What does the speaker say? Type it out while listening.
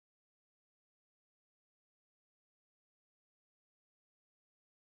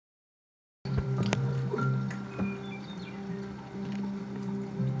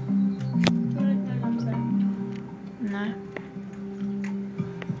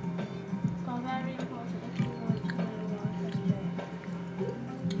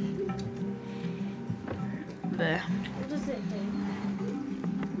there. What does it do?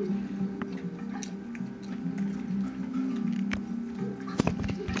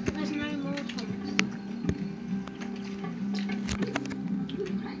 There's no more Thomas.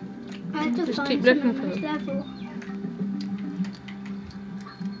 I have to Just find keep looking some for on this them. level.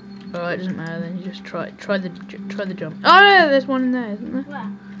 Alright, it doesn't matter then. You just try the jump. Oh no, there's one in there, isn't there?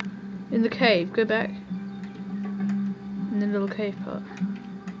 Where? In the cave. Go back. In the little cave part.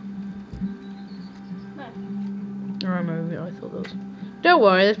 No. I remember. I thought there was. Don't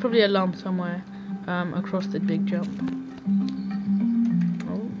worry. There's probably a lump somewhere across the big jump.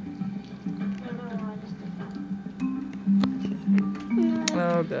 Oh.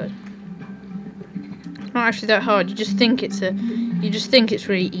 Oh god. It's not actually that hard. You just think it's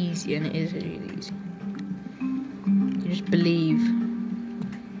really easy, and it is really easy. You just believe.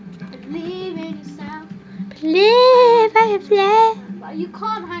 Believe in yourself. Believe I fly. But you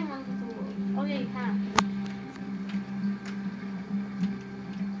can't hang on to the wall. Oh yeah, you can.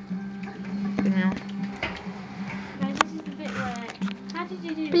 Guys, this is the bit where. How did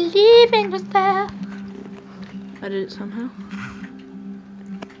you do that? Believe in yourself. I did it somehow.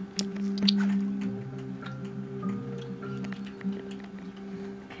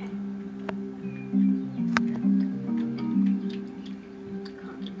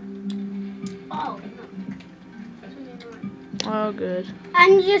 Oh, no. Oh, good.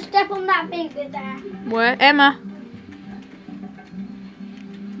 And you step on that big bit there. Where? Emma?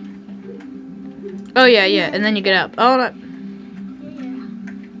 Oh, yeah, and then you get up. Oh, no.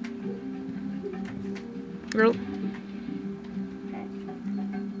 Real.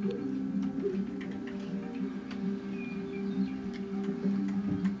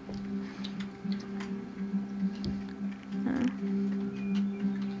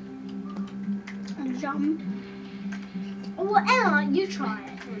 And jump. Oh, Emma, you try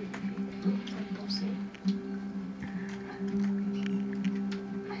it.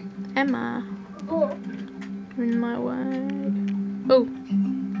 Emma. Oh. You're in my way. Oh.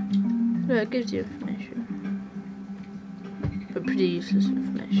 Yeah, it gives you information. But pretty useless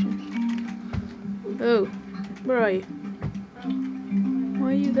information. Oh. Where are you? Why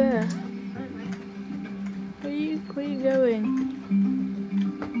are you there? Where are you going?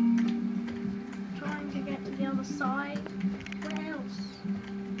 Trying to get to the other side. Where else?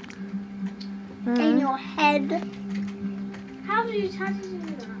 Uh, In your head. How do you do that?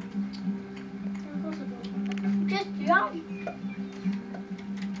 Impossible. Just jump.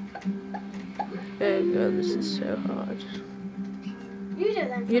 Oh god, this is so hard. You do it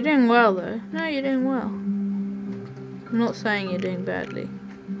then. You're doing well though. No, you're doing well. I'm not saying you're doing badly.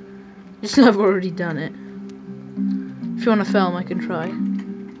 Just I've already done it. If you want to film, I can try.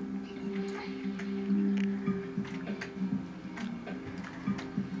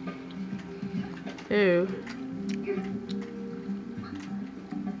 Ew.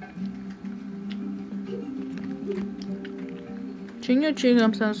 Chewing your chewing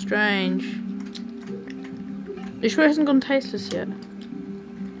gum sounds strange. You sure it hasn't gone tasteless yet?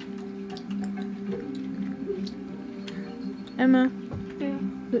 Emma? Yeah.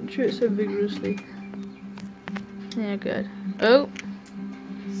 Don't chew it so vigorously. Yeah, good. Oh!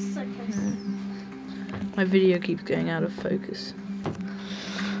 So close. My video keeps going out of focus.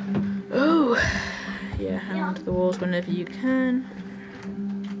 Oh! Yeah, hang on to the walls whenever you can.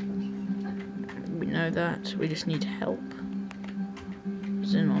 We know that. We just need help.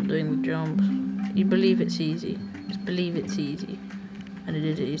 As in on doing the jump. You believe it's easy. Just believe it's easy. And it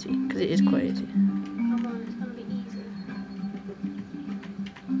is easy. Because it is quite easy. Come on, it's gonna be easy.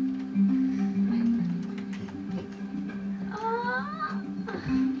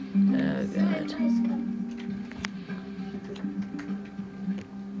 Oh god.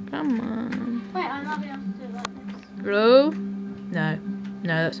 Come on. Wait, I might be able to do it like this. Bro? No.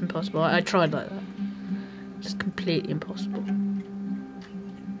 No, that's impossible. I tried like that. Just completely impossible.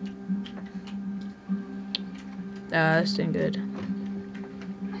 Ah, that's doing good.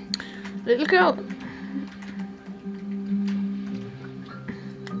 Look out!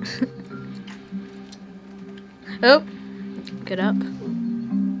 Oh! Get up.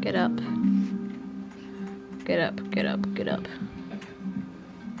 Get up. Get up, get up, get up.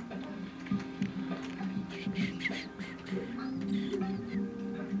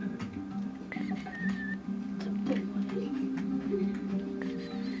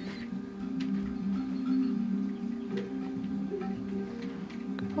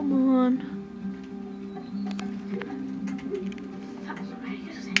 Come on. That was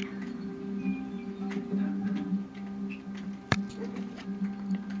amazing.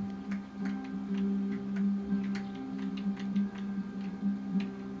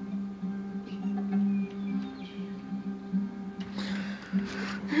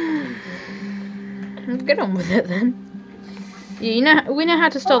 get on with it then. Yeah, we know how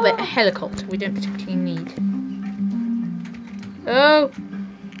to start the helicopter. We don't particularly need. Oh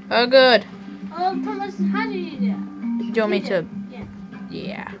good. Oh, Thomas, how do you do that? Do you want me to? Yeah.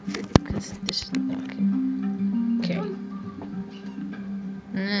 Yeah, because this isn't working. Okay.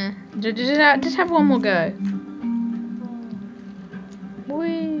 Just have one more go.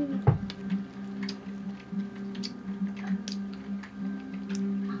 Whee.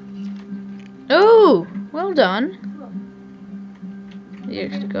 Oh, well done. You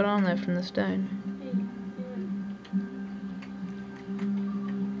actually got on there from the stone.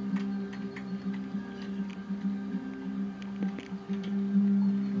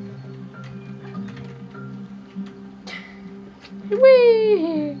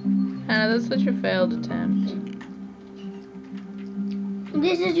 Whee! Anna, that's such a failed attempt.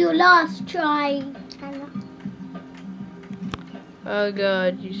 This is your last try, Anna. Oh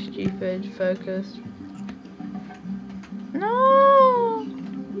god, you stupid. Focus. No!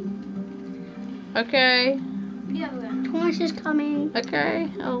 Okay. Yeah, we're going. Thomas is coming.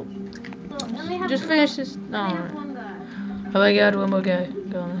 Okay. Oh. Well, let me have Just one finish go. this. Let me No. have one go. Oh my god, one more go.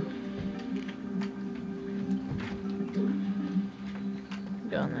 Go on then.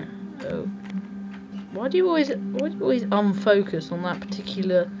 Go on then. Oh. Why do you always unfocus on that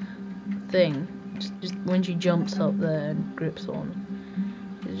particular thing? Just when she jumps up there and grips on.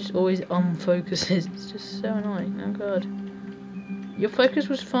 It just always unfocuses. It's just so annoying. Oh god. Your focus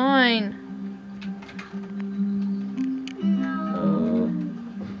was fine. No. Oh.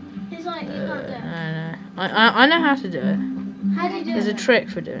 It's like you can't do it. No. I know how to do it. How do you do There's it? a trick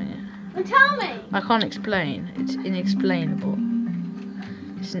for doing it. Well, tell me. I can't explain. It's inexplainable.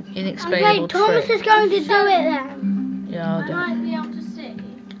 It's an inexplainable Okay, Thomas trick. is going to do it then. Yeah, I'll I do might it. be able to see.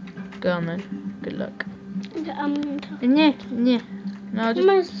 Go on then. Good luck. Yeah. No, I'll just...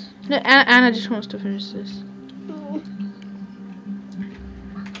 Thomas. No, Anna just wants to finish this.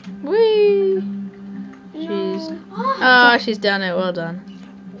 Whee! She's... she's done it. Well done.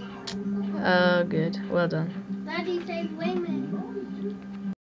 Oh, good. Well done. Daddy saved Rayman.